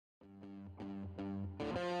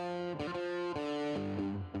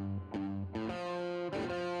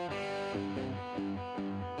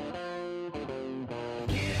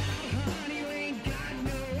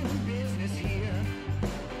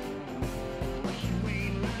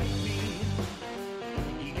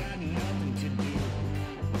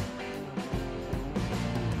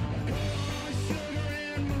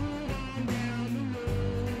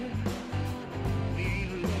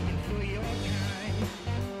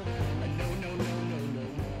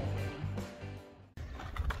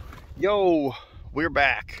Yo, we're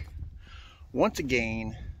back once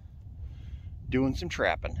again doing some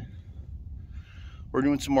trapping. We're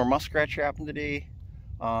doing some more muskrat trapping today.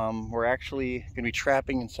 We're actually going to be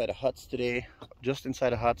trapping inside of huts today, just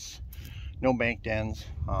inside of huts, no bank dens.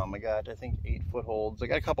 I got, I think, 8-foot holds. I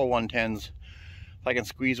got a couple 110s. If I can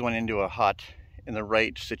squeeze one into a hut in the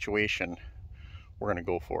right situation, we're going to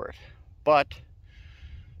go for it. But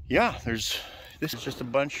yeah, this is just a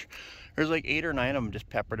bunch. There's like 8 or 9 of them just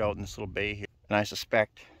peppered out in this little bay here. And I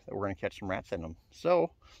suspect that we're going to catch some rats in them.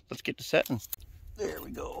 So let's get to setting. There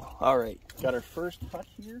we go. All right, got our first hut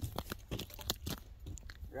here.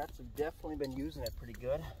 Rats have definitely been using it pretty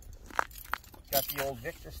good. Got the old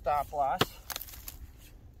Victor stop loss.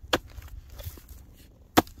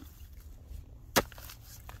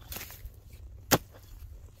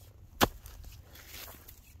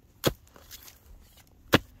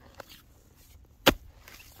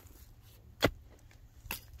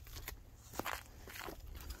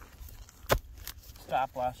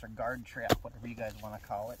 Stop loss or guard trap, whatever you guys want to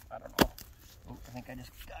call it. I don't know. Oh, I think I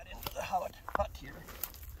just got into the hut here.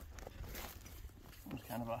 It was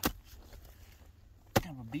kind of a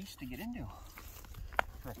beast to get into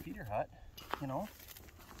for a feeder hut, you know.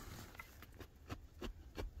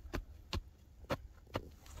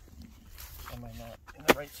 Am I not in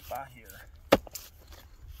the right spot here?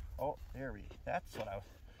 Oh, that's what I was,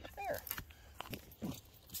 there.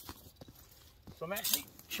 So I'm actually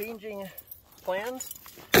changing plans.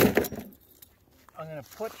 I'm going to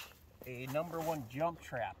put a #1 jump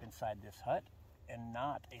trap inside this hut and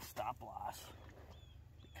not a stop loss,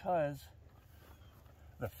 because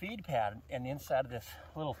the feed pad and the inside of this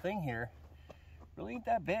little thing here really ain't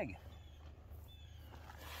that big.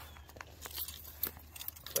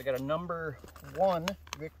 So I got a #1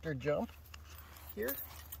 Victor jump here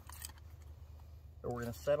that we're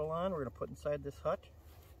going to settle on. We're going to put inside this hut.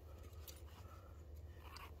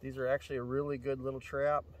 These are actually a really good little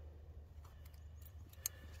trap.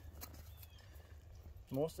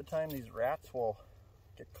 Most of the time these rats will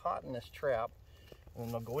get caught in this trap and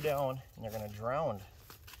then they'll go down and they're going to drown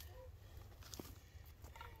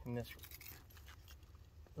in this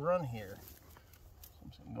run here. So I'm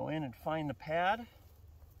just going to go in and find the pad,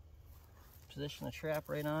 position the trap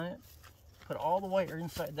right on it, put all the wire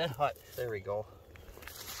inside that hut. There we go.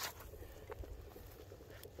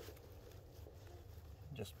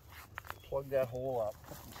 Just plug that hole up,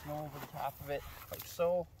 put some snow over the top of it, like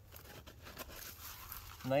so.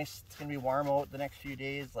 Nice, it's gonna be warm out the next few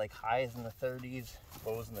days, like highs in the 30s,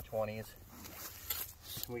 lows in the 20s.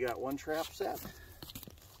 We got one trap set.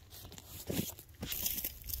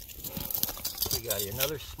 We got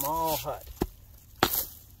another small hut.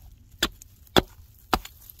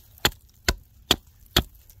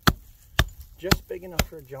 Just big enough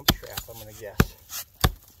for a jump trap, I'm gonna guess.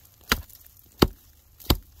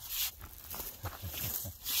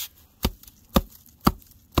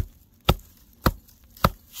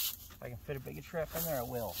 If I can fit a bigger trap in there, I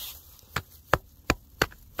will.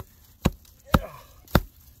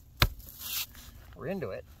 We're into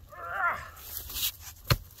it.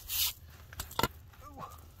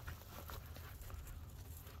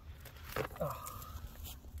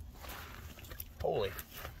 Holy,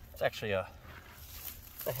 it's actually a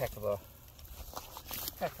heck of a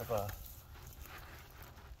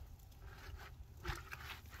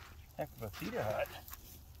feeder hut.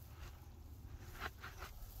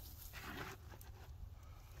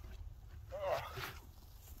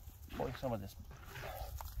 Pulling some of this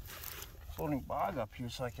floating bog up here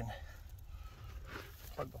so I can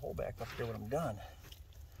plug the hole back up here when I'm done.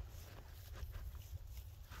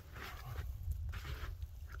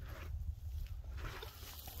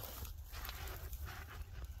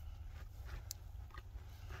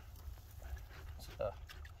 It's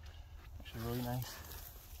actually really nice.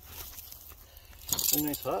 Really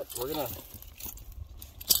nice hut. We're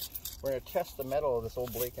gonna test the metal of this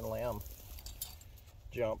old Blake and Lamb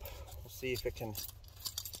jump. We'll see if it can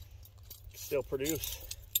still produce.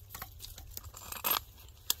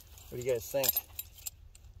 What do you guys think?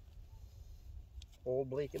 Old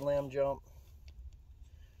Blake and Lamb jump.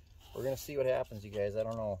 We're gonna see what happens, you guys. I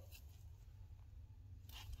don't know.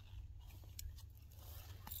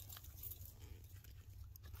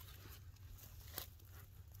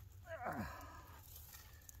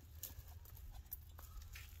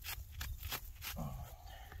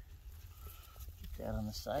 That on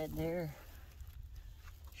the side there.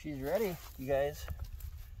 She's ready, you guys.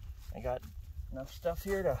 I got enough stuff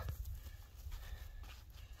here to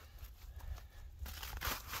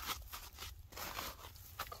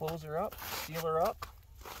close her up, seal her up.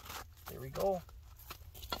 There we go.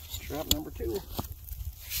 Trap #2.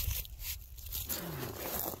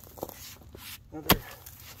 Another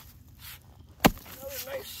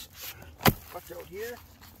nice buck out here.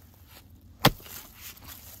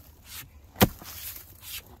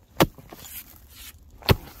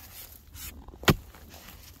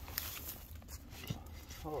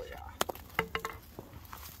 Oh yeah.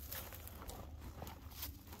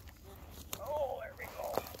 Oh, there we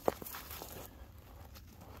go.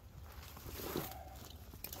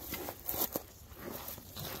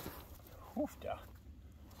 Hoofda.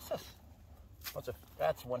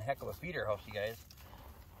 That's one heck of a feeder house, you guys.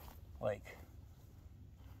 Like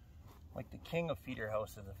the king of feeder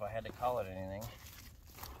houses, if I had to call it anything.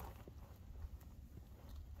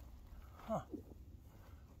 Huh.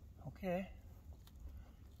 Okay.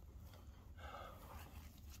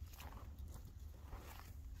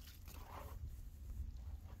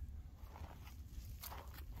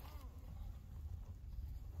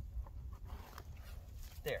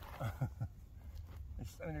 There.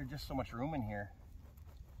 I mean, there's just so much room in here.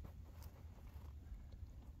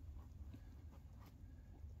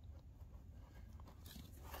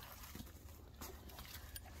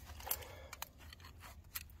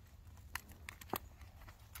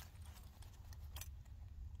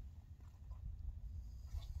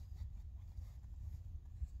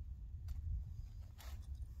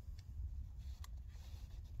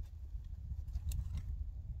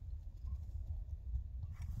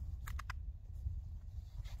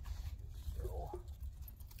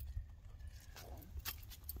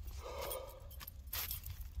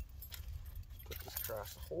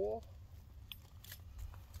 Across the hole.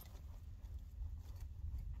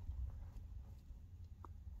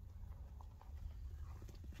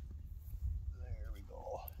 There we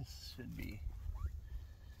go. This should be,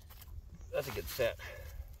 that's a good set.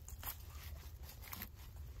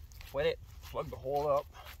 Wet it, plug the hole up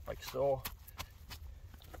like so.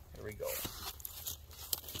 There we go.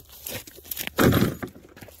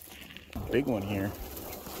 Big one here.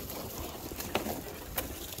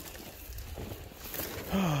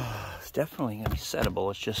 It's definitely going to be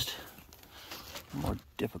settable, it's just more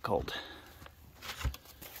difficult.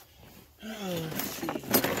 Let's see,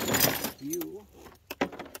 view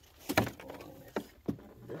on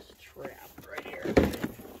this trap right here. I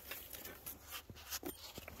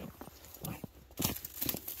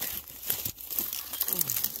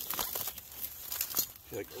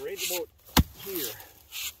feel like right about here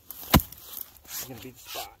is going to be the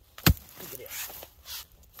spot. Look at it.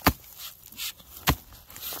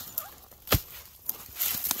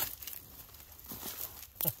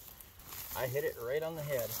 I hit it right on the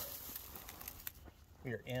head.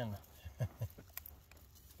 We are in.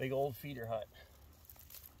 Big old feeder hut.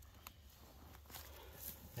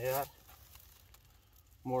 Yeah.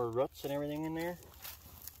 More roots and everything in there.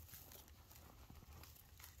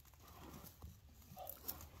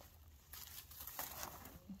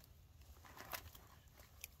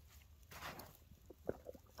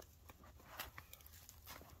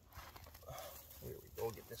 Here we go,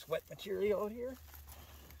 get this wet material out here.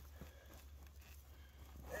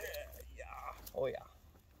 Oh yeah.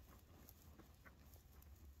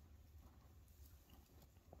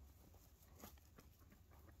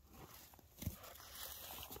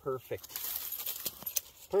 Perfect.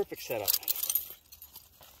 Perfect setup.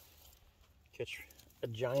 Catch a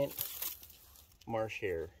giant marsh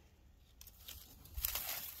hare.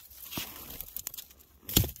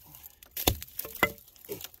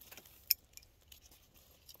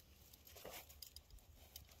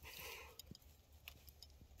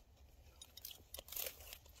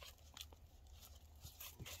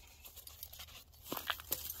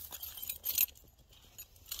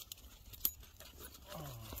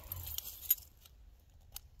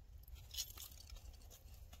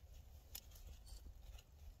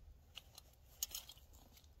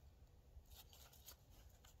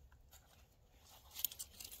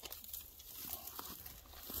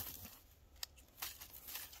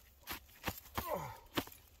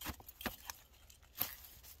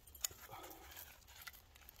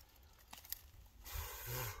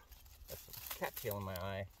 Cattail in my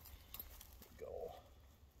eye. Go.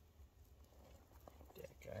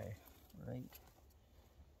 That guy right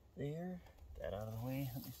there. That out of the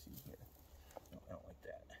way. Let me see here. No, I don't like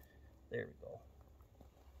that. There we go.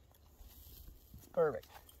 Perfect.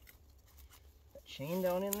 That chain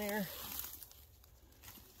down in there.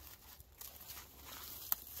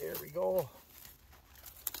 There we go.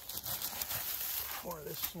 More of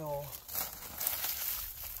this snow.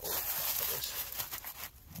 Oh, look at this.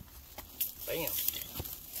 Bam.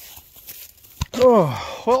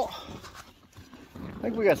 Oh, well, I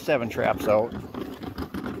think we got 7 traps out,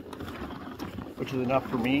 which is enough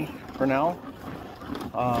for me for now.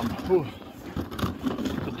 Ooh,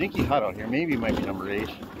 the dinky hut out here. Maybe it might be number 8.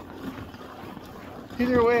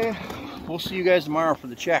 Either way, we'll see you guys tomorrow for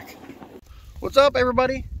the check. What's up,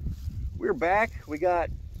 everybody? We're back. We got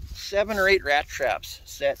 7 or 8 rat traps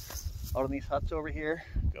set out in these huts over here.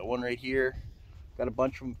 Got one right here. Got a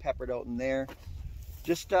bunch of them peppered out in there.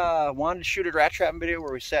 Just wanted to shoot a rat trapping video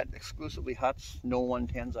where we set exclusively huts, no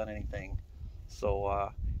 110s on anything. So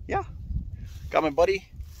yeah, got my buddy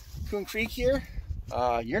Coon Creek here.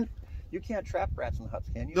 You can't trap rats in the huts,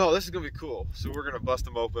 can you? No, this is gonna be cool. So we're gonna bust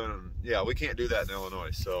them open, and yeah, we can't do that in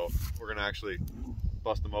Illinois. So we're gonna actually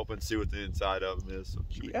bust them open, see what the inside of them is. So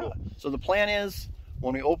it should be cool. So the plan is,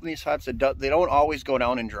 when we open these huts, they don't always go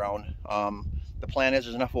down and drown. The plan is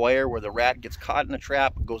there's enough wire where the rat gets caught in the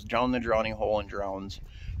trap, goes down the drowning hole and drowns,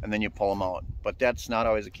 and then you pull them out. But that's not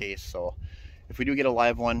always the case. So if we do get a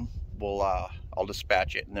live one, we'll I'll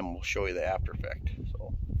dispatch it and then we'll show you the after effect.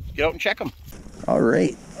 So let's get out and check them. All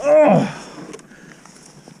right. Oh.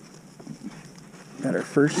 Got our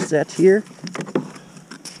first set here.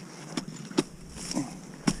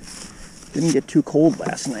 Didn't get too cold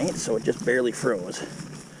last night, so it just barely froze.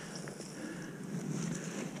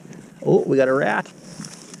 Oh, we got a rat.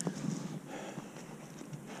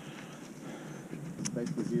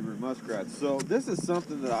 Basically beaver and muskrat. So this is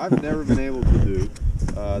something that I've never been able to do.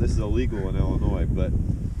 This is illegal in Illinois, but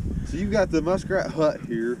so you've got the muskrat hut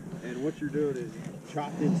here, and what you're doing is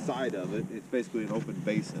chopped inside of it. It's basically an open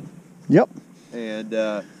basin. Yep. And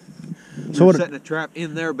so you're setting a trap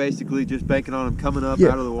in there, basically just banking on them coming up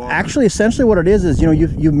out of the water. Actually, essentially what it is you know,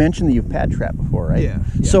 you've mentioned that you've pad trapped before, right? Yeah.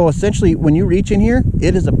 So essentially when you reach in here,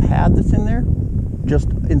 it is a pad that's in there, just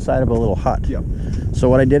inside of a little hut. Yep. So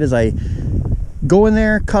what I did is I go in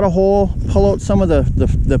there, cut a hole, pull out some of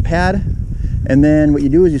the pad, and then what you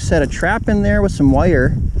do is you set a trap in there with some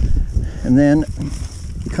wire, and then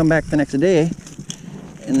you come back the next day,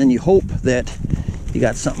 and then you hope that you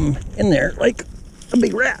got something in there, like a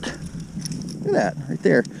big rat. Look at that, right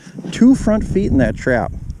there. 2 front feet in that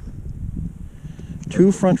trap.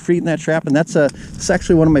 2 front feet in that trap, and it's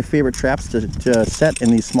actually one of my favorite traps to set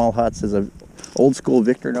in these small huts, is a old school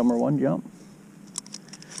Victor #1 jump.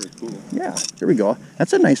 Pretty cool. Yeah, there we go.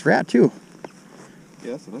 That's a nice rat too.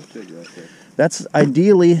 Yeah, that's a nice big rat there. That's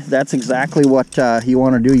ideally, that's exactly what you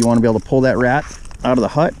want to do. You want to be able to pull that rat out of the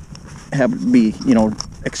hut, have it be, you know,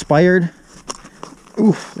 expired.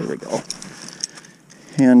 Ooh, there we go.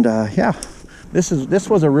 And yeah, this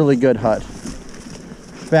was a really good hut.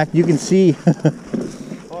 In fact, you can see.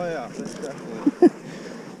 Oh yeah, that's definitely.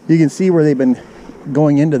 You can see where they've been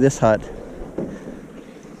going into this hut.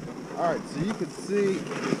 All right, so you can see,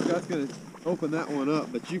 Scott's gonna open that one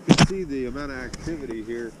up, but you can see the amount of activity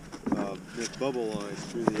here, this bubble line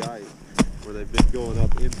through the ice, where they've been going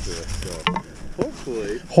up into it. So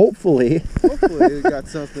hopefully they got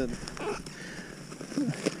something in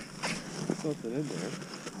there.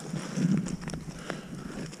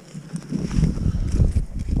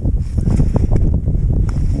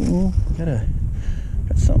 Oh,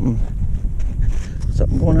 got something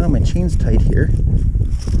going on. My chain's tight here.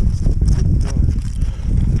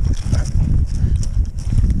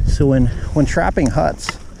 So when trapping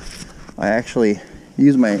huts, I actually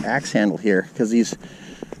use my axe handle here, because if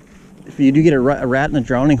you do get a rat in a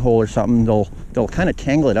drowning hole or something, they'll kind of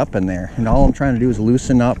tangle it up in there, and all I'm trying to do is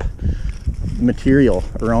loosen up material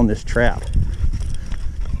around this trap.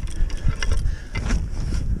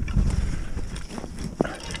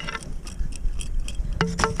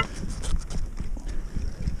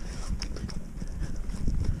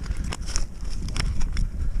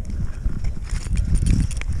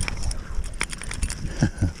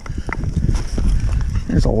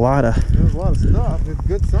 There's a lot of stuff. It's a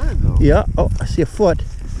good sign though. Yeah. Oh, I see a foot.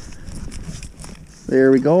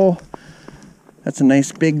 There we go. That's a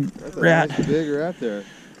nice big rat. That's a nice big rat there.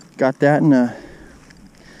 Got that in a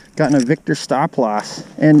Victor stop loss.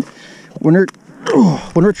 And when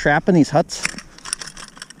we're trapping these huts,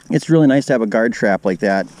 it's really nice to have a guard trap like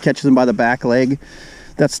that. Catches them by the back leg.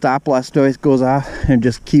 That stop loss always goes off and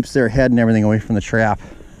just keeps their head and everything away from the trap.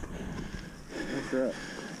 That's right.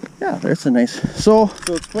 Yeah, that's a nice. So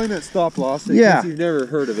explain that stop loss in case you've never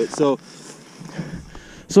heard of it. So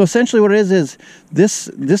essentially what it is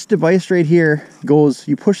this device right here goes,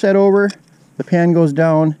 you push that over, the pan goes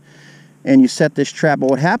down, and you set this trap.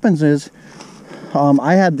 But what happens is,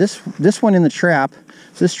 I had this one in the trap.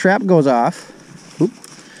 So this trap goes off. Oop,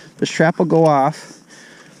 this trap will go off.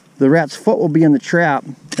 The rat's foot will be in the trap,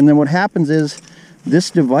 and then what happens is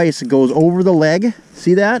this device goes over the leg.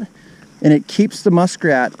 See that? and it keeps the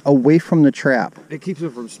muskrat away from the trap. It keeps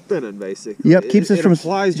it from spinning, basically. Yep, keeps it from... It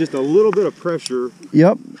applies just a little bit of pressure.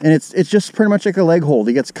 Yep, and it's just pretty much like a leg hold.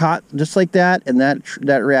 He gets caught just like that, and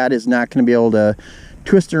that rat is not going to be able to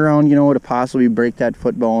twist around, you know, to possibly break that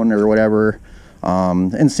foot bone or whatever.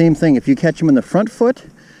 And same thing, if you catch him in the front foot,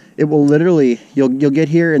 it will literally, you'll get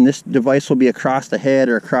here, and this device will be across the head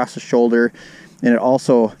or across the shoulder, and it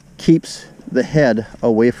also keeps the head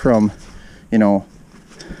away from, you know,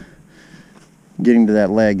 getting to that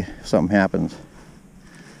leg if something happens.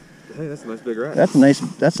 Hey, that's a nice big rat. That's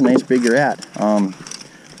a nice big rat.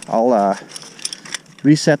 I'll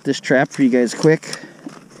reset this trap for you guys quick.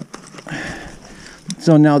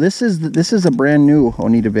 So now this is a brand new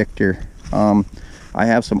Oneida Victor. I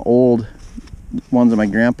have some old ones that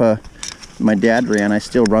my dad ran. I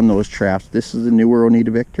still run those traps. This is the newer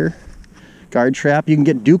Oneida Victor guard trap. You can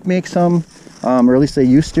get Duke make some, or at least they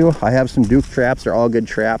used to. I have some Duke traps. They're all good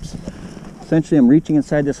traps. Essentially, I'm reaching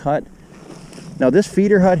inside this hut. Now this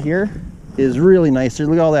feeder hut here is really nice.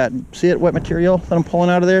 Look at all that, see it, wet material that I'm pulling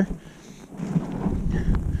out of there?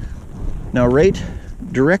 Now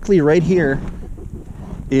directly right here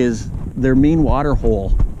is their main water hole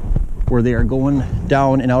where they are going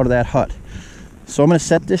down and out of that hut. So I'm gonna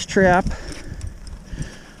set this trap.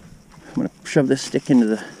 I'm gonna shove this stick into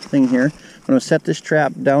the thing here. I'm gonna set this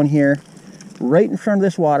trap down here right in front of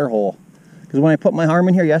this water hole. Because when I put my arm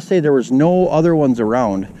in here yesterday, there was no other ones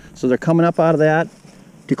around. So they're coming up out of that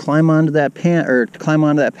to climb onto that pad. They're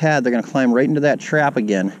gonna climb right into that trap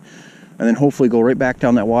again, and then hopefully go right back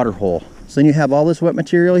down that water hole. So then you have all this wet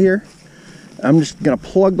material here. I'm just gonna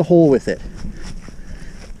plug the hole with it.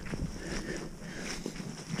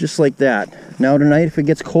 Just like that. Now tonight, if it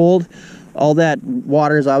gets cold, all that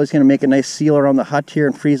water is always gonna make a nice seal around the hut here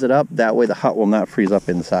and freeze it up. That way the hut will not freeze up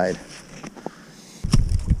inside.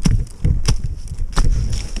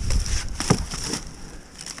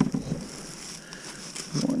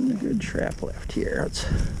 Trap left here. Let's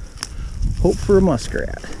hope for a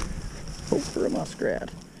muskrat. Hope for a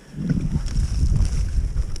muskrat.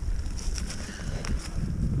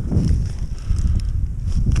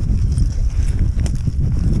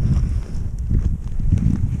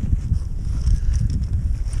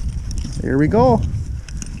 There we go.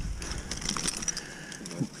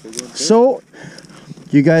 So,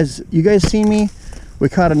 you guys seen me? We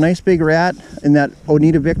caught a nice big rat in that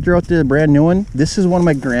Oneida Victor out there, the brand new one. This is one of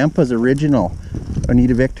my grandpa's original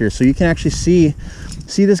Oneida Victors. So you can actually see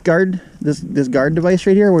this guard, this guard device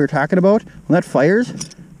right here we were talking about. When that fires,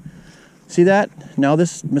 see that? Now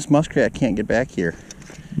this muskrat can't get back here.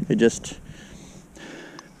 It just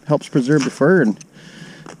helps preserve the fur, and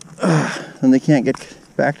they can't get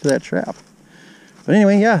back to that trap. But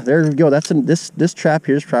anyway, yeah, there we go. This trap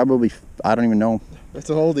here is probably, I don't even know. That's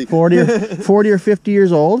a oldie. 40 or 50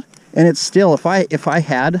 years old, and it's still, if I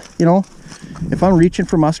had, you know, if I'm reaching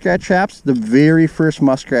for muskrat traps, the very first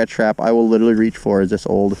muskrat trap I will literally reach for is this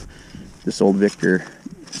old Victor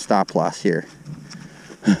stop loss here.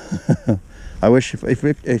 I wish I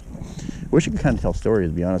wish you could kind of tell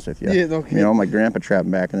stories, to be honest with you. Yeah, okay. You know, my grandpa trapped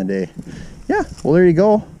back in the day. Yeah, well, there you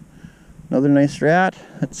go. Another nice rat.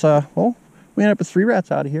 It's well, we ended up with 3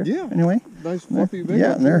 rats out of here. Yeah. Anyway. Nice fluffy big.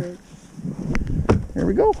 Yeah, and there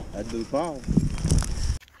we go. Add to the pile.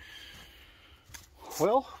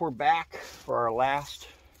 Well, we're back for our last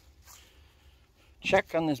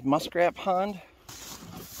check on this muskrat pond.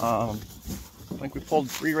 I think we pulled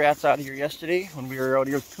 3 rats out of here yesterday when we were out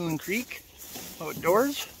here at Coon Creek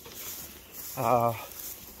outdoors.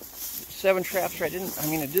 7 traps right in. I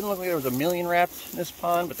mean, it didn't look like there was a million rats in this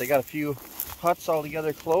pond, but they got a few huts all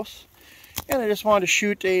together close. And I just wanted to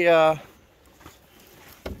shoot a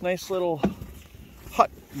nice little hut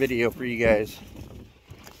video for you guys.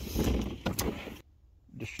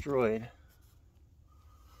 Destroyed.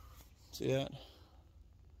 See that?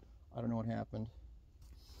 I don't know what happened.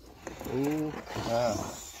 Oh,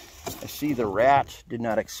 I see the rat did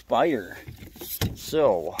not expire.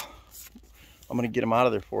 So, I'm going to get him out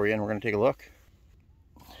of there for you, and we're going to take a look.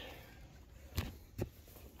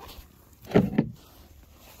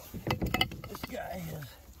 This guy has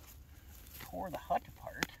tore the hut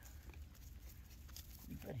apart.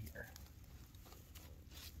 Pretty good here.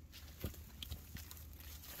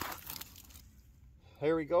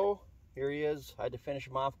 Here we go. Here he is. I had to finish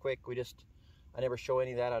him off quick. I never show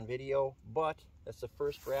any of that on video, but that's the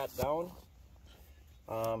first rat down.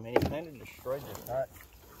 And he kind of destroyed this hut.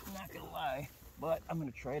 I'm not gonna lie, but I'm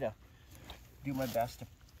gonna try to do my best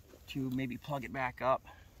to maybe plug it back up.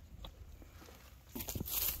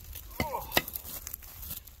 Oh.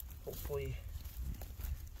 Hopefully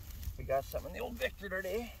we got something in the old Victor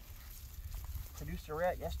today. Produced a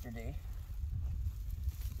rat yesterday.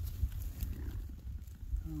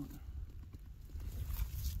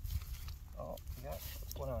 Oh,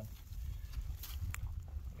 what's going on?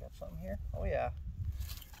 We got something here? Oh yeah.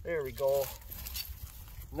 There we go.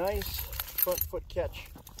 Nice front foot catch.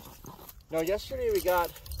 Now yesterday we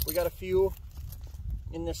got a few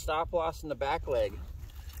in this stop loss in the back leg.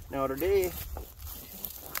 Now today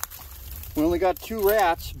we only got 2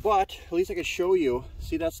 rats, but at least I could show you.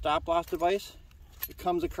 See that stop loss device? It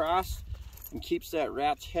comes across and keeps that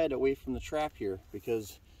rat's head away from the trap here,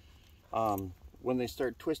 because when they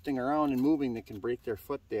start twisting around and moving, they can break their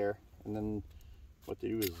foot there, and then what they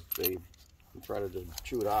do is they try to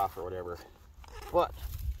chew it off or whatever. But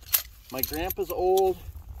my grandpa's old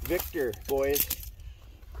Victor, boys,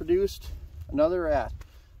 produced another rat.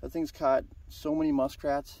 That thing's caught so many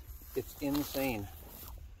muskrats, it's insane.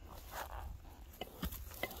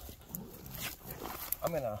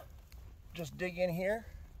 I'm gonna just dig in here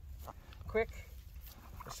quick.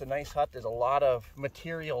 It's a nice hut. There's a lot of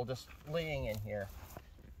material just laying in here.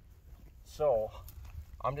 So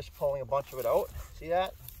I'm just pulling a bunch of it out. See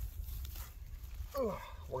that? Ugh.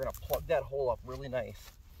 We're gonna plug that hole up really nice.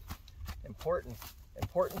 Important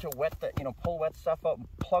to wet that, pull wet stuff up,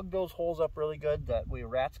 plug those holes up really good. That way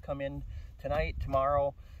rats come in tonight,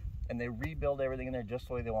 tomorrow, and they rebuild everything in there just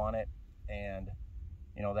the way they want it. And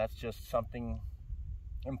that's just something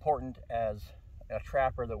important as a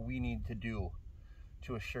trapper that we need to do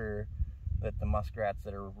to assure that the muskrats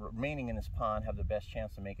that are remaining in this pond have the best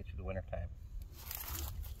chance to make it through the winter time.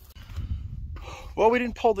 Well, we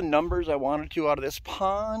didn't pull the numbers I wanted to out of this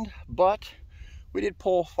pond, but we did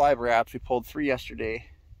pull 5 rats. We pulled 3 yesterday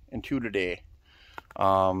and 2 today.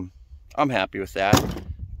 I'm happy with that,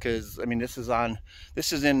 because I mean this is on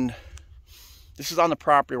the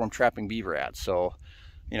property where I'm trapping beaver at. So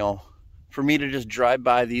for me to just drive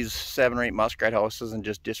by these 7 or 8 muskrat houses and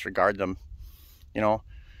just disregard them,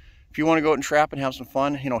 if you want to go out and trap and have some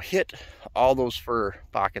fun, hit all those fur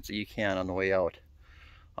pockets that you can on the way out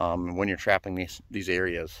when you're trapping these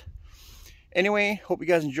areas. Anyway, hope you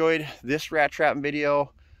guys enjoyed this rat trapping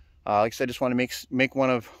video. Like I said, I just want to make one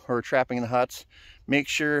of her trapping in the huts. Make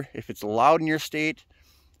sure if it's allowed in your state,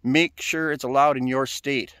 make sure it's allowed in your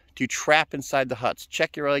state to trap inside the huts.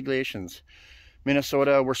 Check your regulations.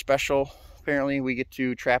 Minnesota, we're special. Apparently we get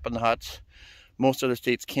to trap in the huts. Most other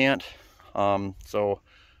states can't. So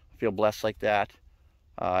I feel blessed like that.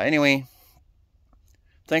 Anyway,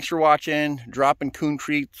 thanks for watching. Dropping Coon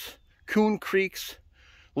Creek's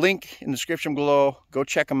link in the description below. Go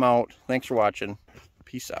check them out. Thanks for watching.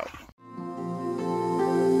 Peace out.